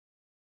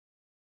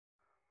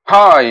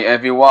Hi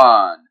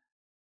everyone!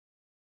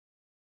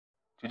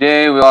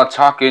 Today we are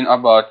talking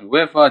about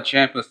UEFA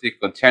Champions League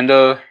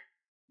contender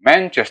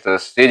Manchester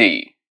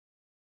City.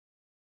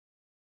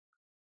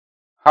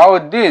 How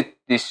did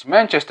this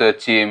Manchester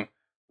team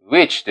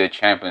reach the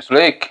Champions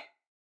League?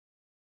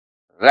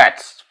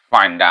 Let's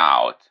find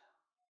out.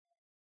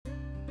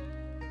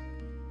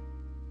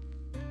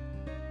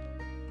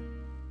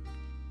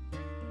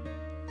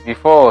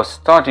 Before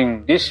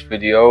starting this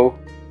video,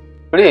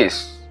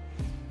 please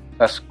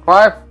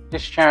subscribe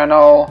this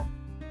channel,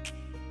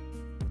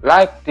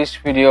 like this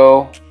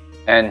video,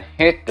 and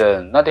hit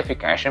the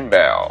notification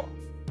bell.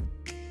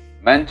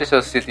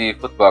 Manchester City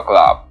Football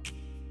Club,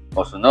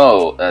 also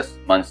known as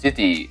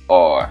Man.city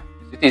or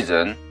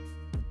Citizen,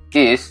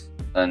 is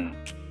an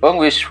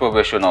English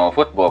professional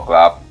football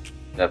club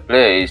that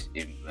plays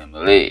in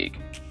Premier League.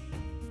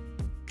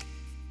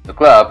 The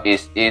club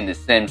is in the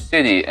same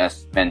city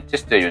as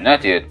Manchester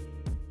United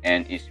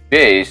and is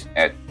based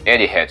at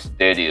Heyday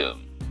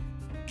Stadium.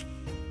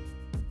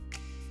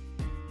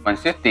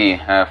 Man.city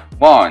have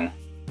won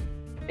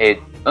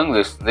 8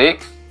 English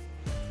leagues,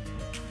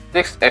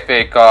 6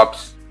 FA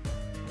Cups,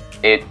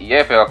 8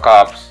 EFL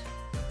Cups,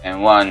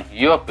 and 1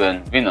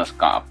 European Winners'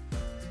 Cup.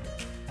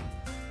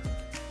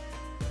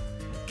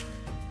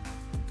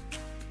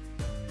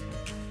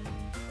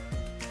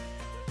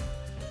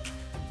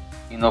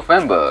 In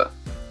November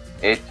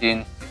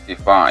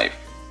 1865,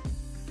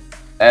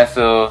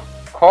 Arthur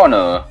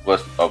Corner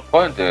was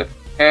appointed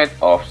head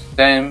of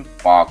St.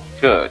 Mark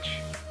Church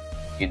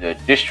in the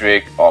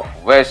district of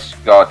West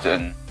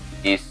Gorton,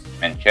 East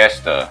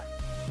Manchester.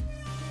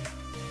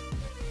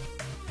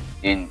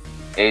 In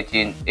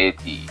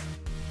 1880,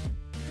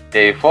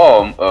 they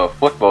formed a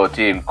football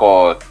team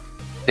called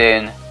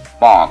St.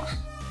 Mark's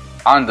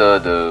under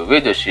the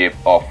leadership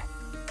of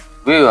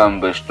William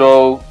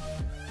Bestow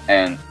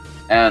and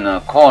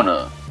Anna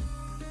Corner.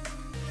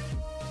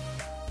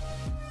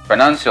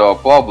 Financial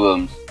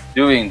problems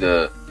during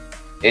the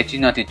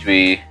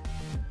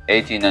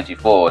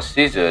 1893-1894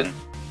 season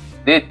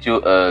led to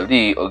a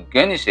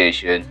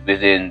reorganization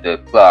within the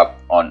club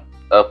on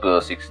April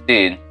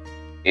 16,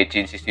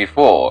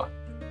 1864,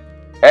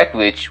 at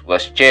which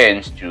was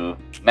changed to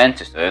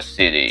Manchester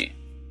City.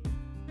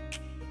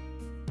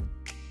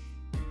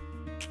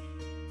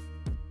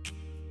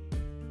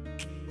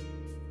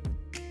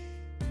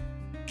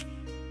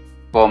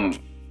 From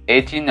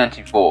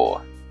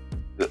 1894,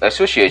 the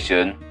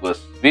association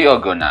was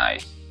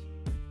reorganized.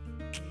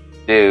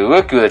 They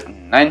recruited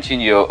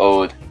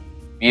 19-year-old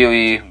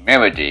Billy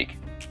Meredith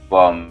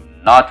from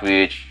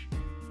Norwich,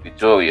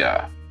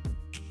 Victoria.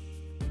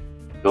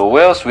 The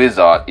Wales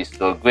Wizard is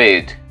so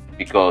great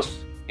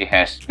because he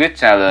has great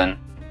talent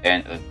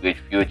and a great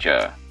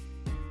future.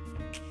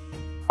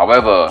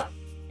 However,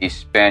 he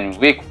spent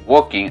weeks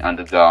working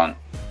underground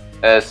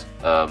as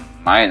a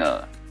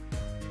miner,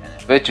 and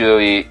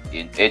eventually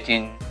in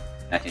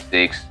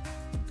 1896,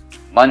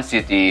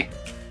 Man.city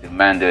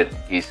demanded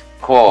his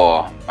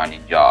core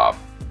mining job.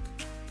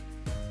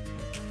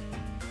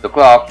 The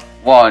club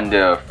won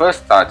their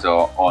first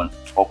title on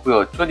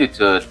April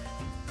 23,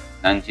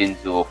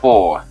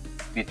 1904,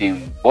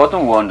 beating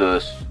Bolton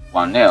Wanderers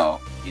 1-0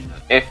 in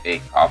the FA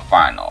Cup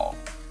final.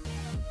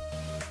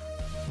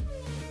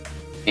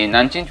 In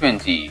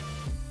 1920,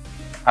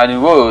 Heyday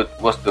Road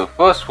was the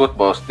first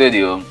football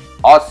stadium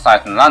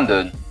outside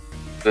London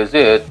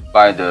visited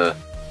by the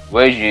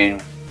Regime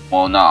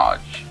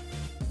Monarch.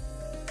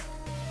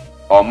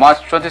 On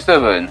March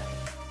 27,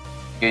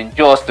 King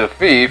George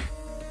V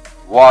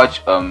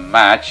watched a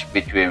match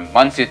between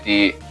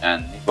Man.city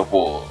and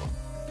Liverpool.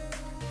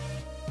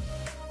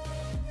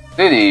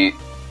 City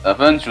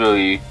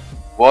eventually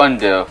won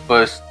their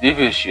first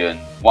Division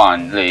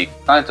 1 league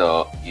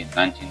title in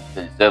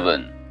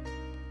 1937.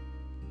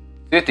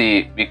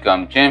 City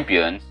became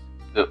champions,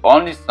 the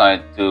only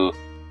side to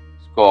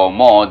score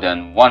more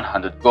than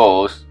 100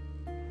 goals,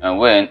 and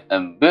went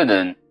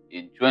unbeaten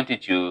in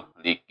 22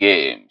 league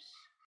games.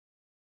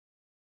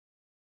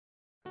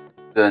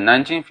 The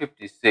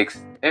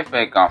 1956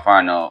 FA Cup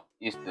final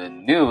is the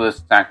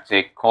newest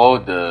tactic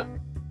called the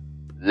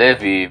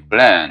Levy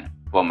plan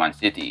for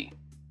Man.city.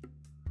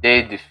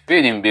 They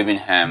defeated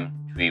Birmingham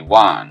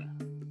 3-1.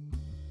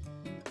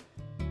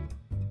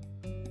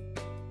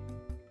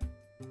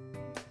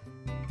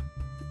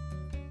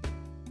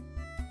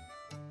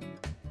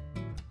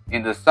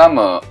 In the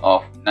summer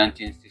of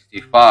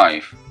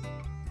 1965,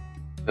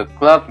 the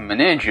club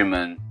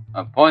management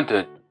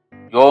appointed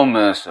Joe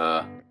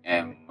Mercer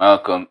and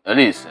Malcolm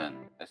Ellison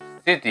as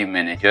city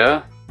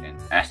manager and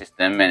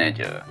assistant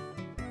manager.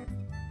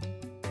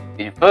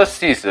 In first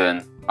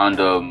season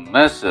under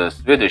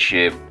Mercer's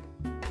leadership,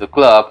 the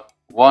club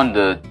won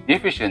the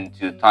Division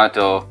 2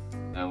 title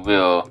and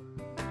were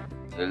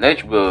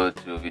eligible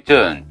to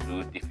return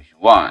to Division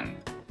 1.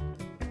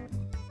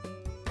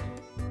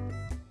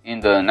 In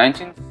the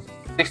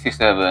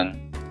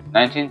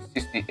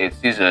 1967-1968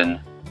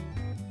 season,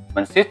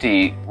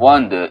 Man.city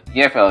won the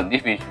EFL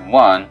Division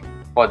 1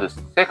 for the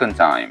second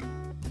time,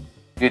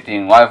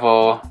 beating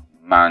rival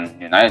Man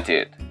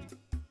United.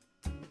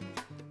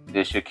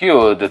 They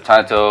secured the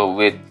title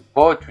with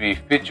 4-3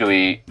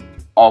 victory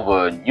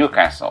over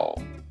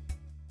Newcastle.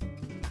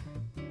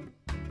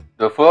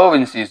 The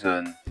following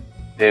season,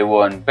 they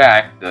won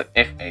back the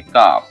FA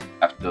Cup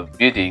after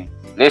beating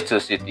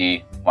Leicester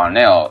City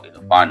 1-0 in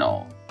the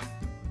final.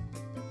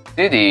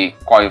 City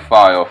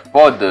qualified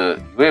for the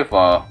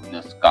UEFA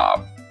Winners'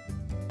 Cup.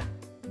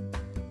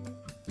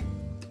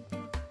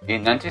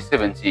 In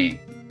 1970,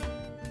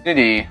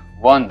 City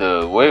won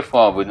the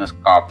UEFA Winners'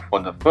 Cup for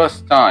the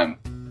first time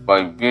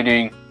by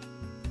beating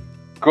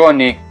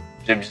Chronic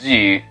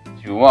Leipzig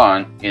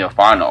 2-1 in the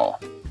final.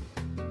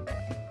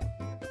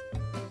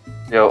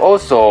 They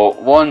also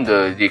won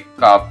the League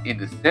Cup in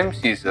the same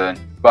season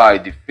by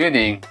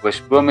defeating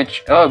West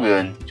Bromwich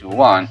Albion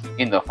 2-1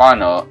 in the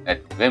final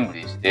at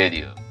Wembley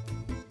Stadium.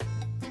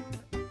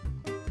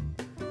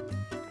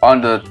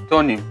 Under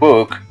Tony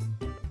Book,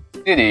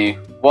 City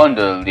won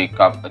the League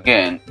Cup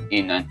again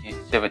in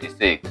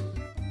 1976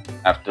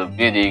 after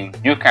beating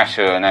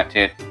Newcastle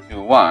United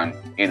 2-1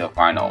 in the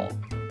final.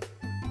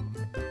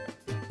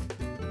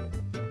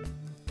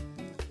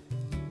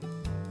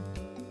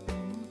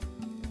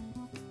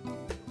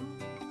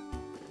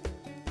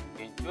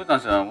 In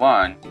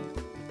 2001,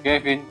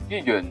 Kevin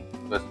Keegan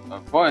was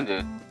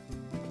appointed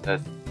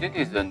as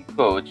Citizen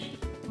coach.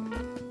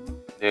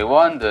 They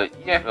won the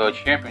EFL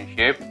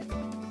Championship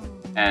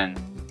and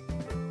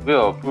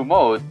will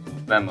promote to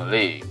Premier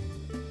League.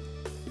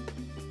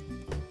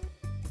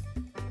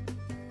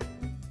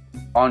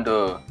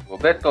 Under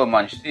Roberto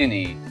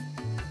Mancini,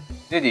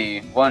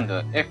 City won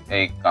the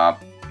FA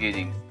Cup,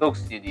 beating Stoke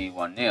City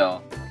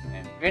 1-0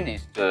 and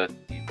finished third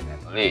in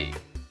Premier League.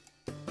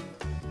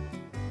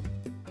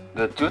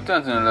 The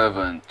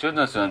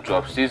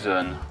 2011-2012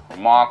 season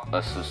marked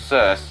a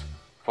success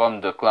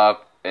from the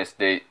club as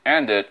they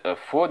ended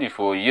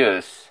 44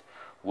 years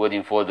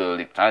waiting for the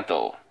league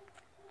title.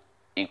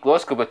 In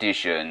close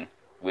competition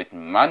with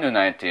Man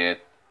United,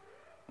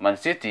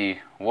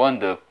 Man.city won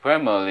the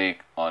Premier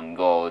League on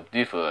goal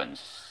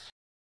difference.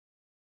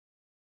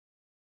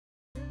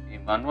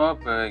 In Manuel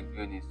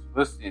Pellegrini's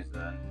first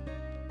season,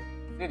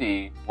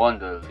 City won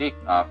the League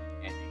Cup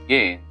and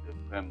gained the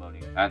Premier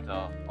League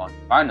title on the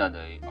final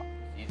day of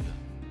the season.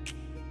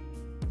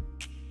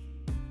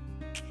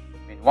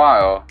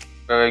 Meanwhile,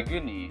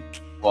 Pellegrini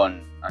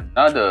won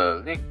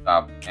another League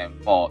Cup and,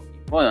 more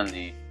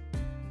importantly,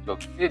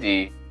 took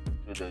City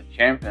to the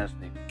Champions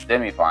League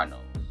semi-finals.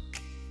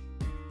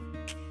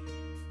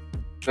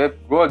 Pep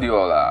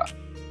Guardiola,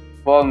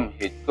 former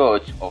head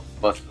coach of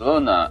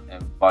Barcelona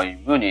and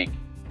Bayern Munich,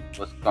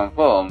 was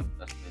confirmed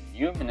as the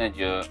new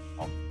manager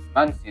of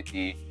Man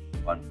City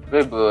on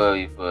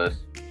February 1st,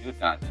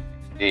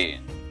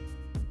 2016.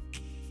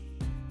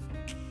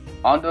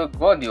 Under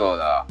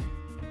Guardiola,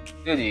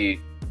 City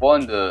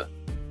won the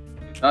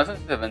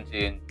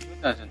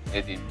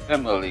 2017-2018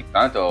 Premier League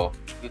title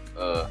with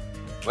a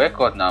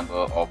record number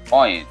of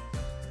points,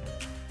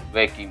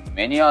 breaking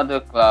many other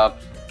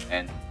clubs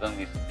and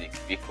English League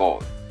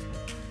records.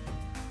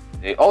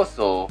 They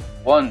also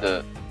won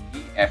the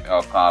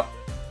EFL Cup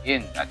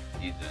in that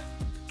season.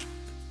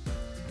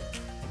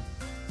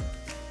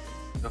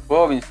 The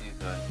following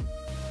season,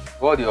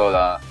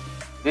 Guardiola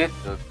led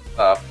the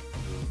club to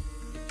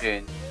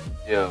retain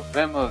their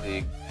Premier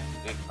League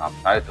and League Cup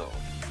titles.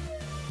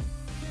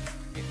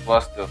 It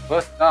was the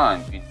first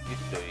time in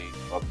history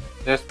of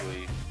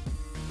successfully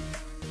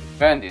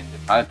defending the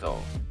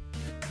title.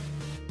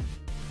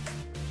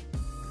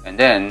 And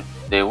then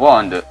they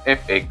won the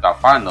FA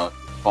Cup final to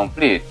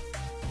complete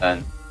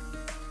an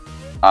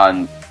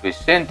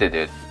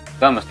unprecedented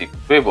domestic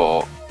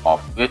treble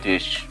of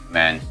British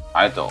men's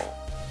title.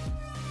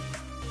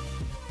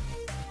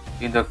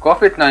 In the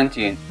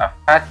COVID-19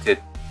 affected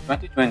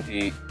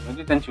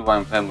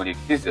 2020-2021 Premier League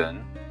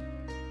season,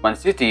 Man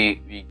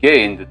City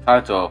regained the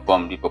title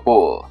from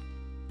Liverpool,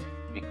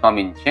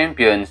 becoming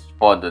champions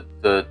for the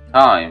third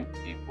time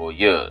in 4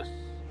 years.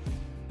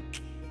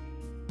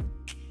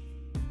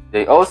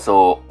 They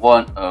also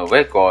won a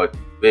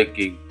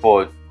record-breaking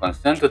fourth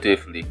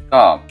consecutive League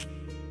Cup,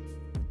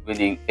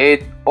 winning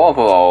 8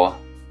 overall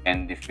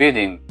and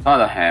defeating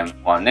Tottenham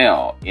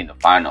 1-0 in the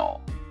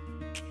final.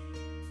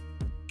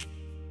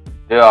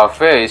 They are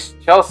faced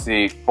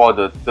Chelsea for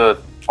the third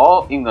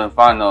All-England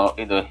final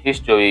in the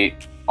history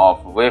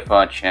of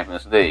UEFA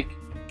Champions League.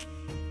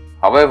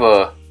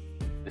 However,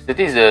 the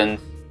Citizens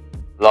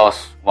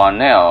lost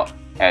 1-0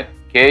 at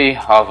Kai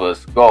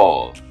Havertz's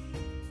goal.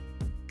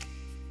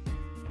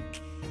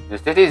 The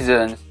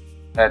Citizens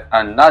had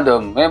another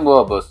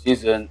memorable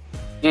season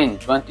in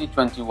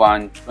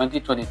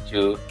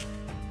 2021-2022,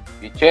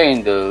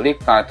 retaining the league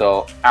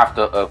title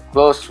after a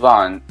close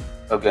run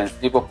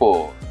against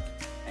Liverpool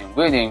and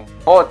winning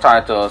 4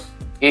 titles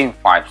in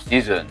 5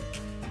 seasons.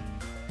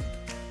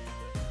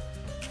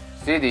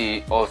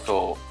 City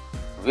also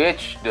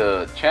reached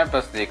the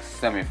Champions League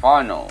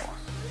semi-finals,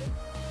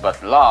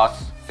 but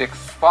lost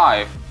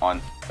 6-5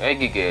 on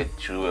aggregate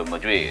to Real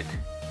Madrid.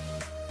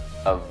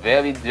 A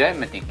very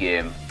dramatic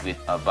game with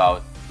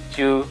about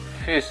 2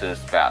 fierce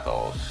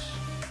battles.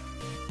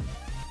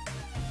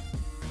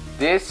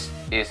 This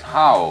is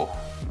how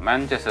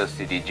Manchester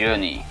City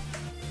journey.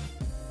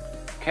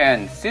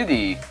 Can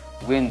City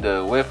win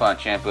the UEFA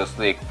Champions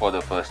League for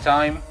the first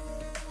time?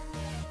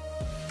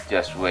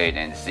 Just wait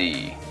and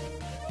see.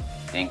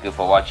 Thank you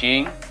for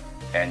watching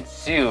and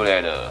see you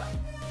later.